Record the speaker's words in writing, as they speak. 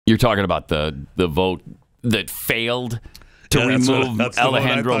You're talking about the vote that failed to remove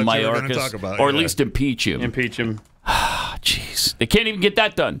Alejandro Mayorkas, or at least impeach him. Impeach him. Jeez. They can't even get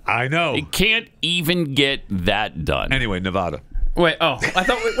that done. I know. They can't even get that done. Anyway, Nevada. Wait, what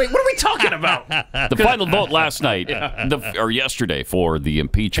are we talking about? The final vote last night, or yesterday, for the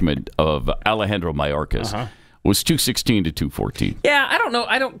impeachment of Alejandro Mayorkas was 216 to 214. Yeah, I don't know.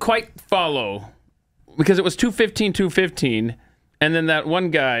 I don't quite follow, because it was 215, and then that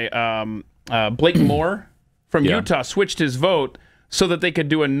one guy, Blake Moore from Utah, switched his vote so that they could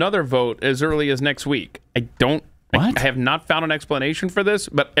do another vote as early as next week. I have not found an explanation for this,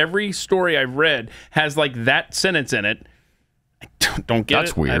 but every story I've read has like that sentence in it. I don't get it.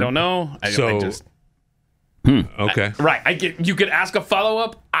 That's weird. I don't know. Okay. You could ask a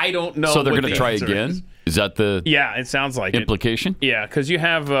follow-up. I don't know. So they're going to try again? Is that the it sounds like implication? Yeah, because you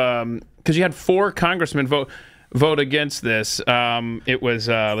have you had 4 congressmen vote against this. It was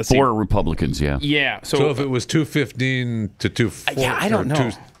let's see, 4 Republicans. Yeah. Yeah. So if it was 215 to 214, I don't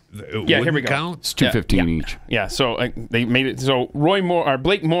know. Here we go. Count? It's 215 each. Yeah, so they made it. So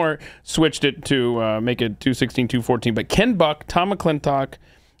Blake Moore switched it to make it 216, 214. But Ken Buck, Tom McClintock,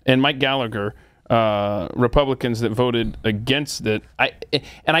 and Mike Gallagher, Republicans that voted against it.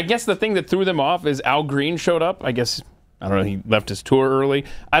 I guess the thing that threw them off is Al Green showed up. I guess, I don't know, he left his tour early.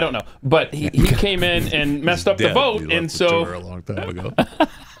 I don't know. But he came in and messed up the vote. And so. A long time ago.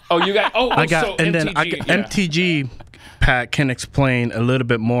 MTG. Pat can explain a little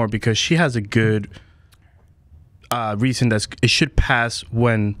bit more, because she has a good reason that it should pass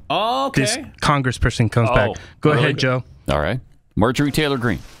when this congressperson comes back. Go ahead, Joe. All right. Marjorie Taylor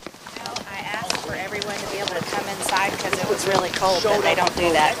Greene. I asked for everyone to be able to come inside because it was really cold, but they don't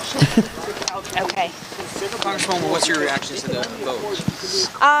do that. Okay. Congresswoman, what's your reaction to the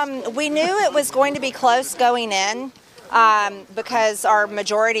vote? We knew it was going to be close going in. Because our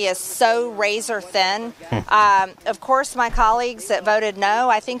majority is so razor thin. Of course, my colleagues that voted no,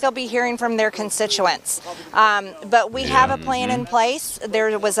 I think they'll be hearing from their constituents. But we have a plan in place.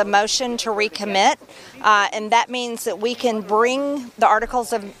 There was a motion to recommit, and that means that we can bring the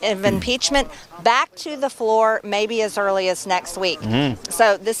articles of impeachment back to the floor maybe as early as next week.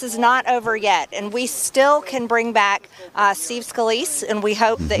 So this is not over yet, and we still can bring back Steve Scalise, and we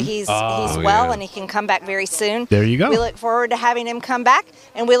hope that he's well and he can come back very soon. There you go. We look forward to having him come back,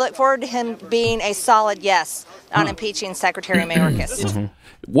 and we look forward to him being a solid yes on impeaching Secretary Mayorkas.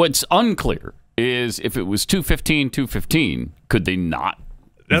 What's unclear is if it was 215, could they not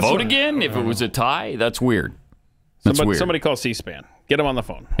vote again if it was a tie? That's weird. Somebody call C-SPAN. Get them on the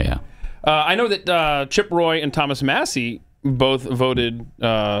phone. Yeah. I know that Chip Roy and Thomas Massey both voted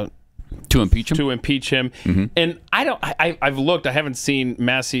to impeach him. And I've looked. I haven't seen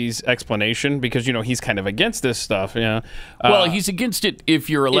Massey's explanation, because he's kind of against this stuff. Yeah. Well, he's against it if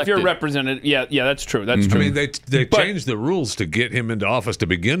you're elected. If you're represented. Yeah, that's true. That's true. I mean, they changed the rules to get him into office to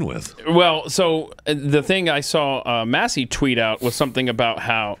begin with. Well, so the thing I saw Massey tweet out was something about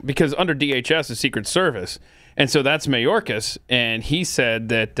how, because under DHS is Secret Service, and so that's Mayorkas, and he said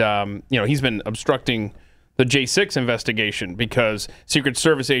that he's been obstructing the J6 investigation because Secret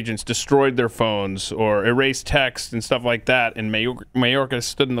Service agents destroyed their phones or erased text and stuff like that, and Mayorkas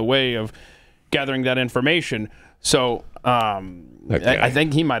stood in the way of gathering that information. So I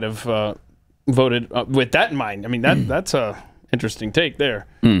think he might have voted with that in mind. I mean, that's a interesting take there.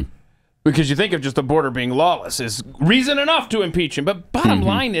 Because you think of just the border being lawless is reason enough to impeach him. But bottom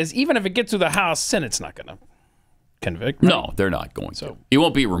line is, even if it gets through the House, Senate's not going to convict. Right? No, they're not going to. He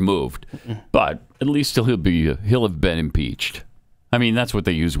won't be removed, but at least he'll have been impeached. I mean, that's what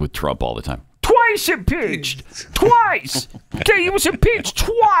they use with Trump all the time. Twice impeached. Twice. Okay, he was impeached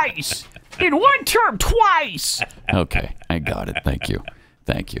twice. In one term, twice. Okay, I got it. Thank you.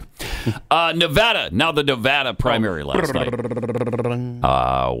 Nevada. Now the Nevada primary last night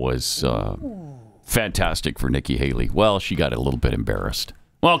was fantastic for Nikki Haley. Well, she got a little bit embarrassed.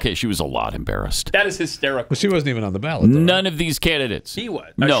 Well, okay, she was a lot embarrassed. That is hysterical. Well, she wasn't even on the ballot, though. None of these candidates. He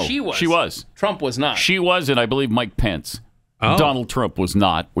was. No, she was. She was. Trump was not. She was, and I believe Mike Pence. Oh. Donald Trump was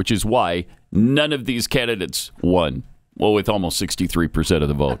not, which is why none of these candidates won. Well, with almost 63% of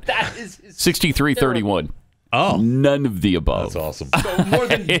the vote. That is 63-31. Oh. None of the above. That's awesome. So more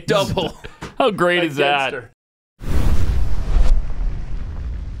than double. How great is that?